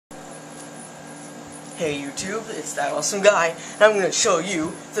Hey YouTube, it's that awesome guy, and I'm going to show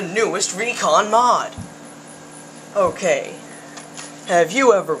you the newest Recon Mod. Okay, have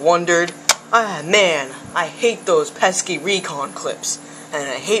you ever wondered, man, I hate those pesky Recon clips, and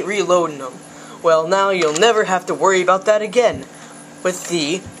I hate reloading them. Well, now you'll never have to worry about that again, with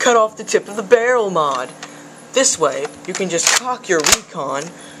the cut off the tip of the barrel mod. This way, you can just cock your Recon,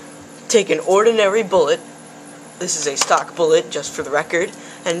 take an ordinary bullet, this is a stock bullet, just for the record,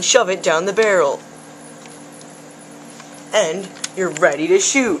 and shove it down the barrel. And you're ready to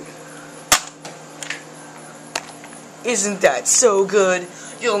shoot. Isn't that so good?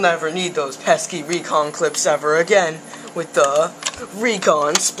 You'll never need those pesky Recon clips ever again with the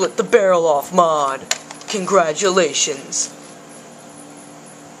Recon Split the Barrel Off mod. Congratulations.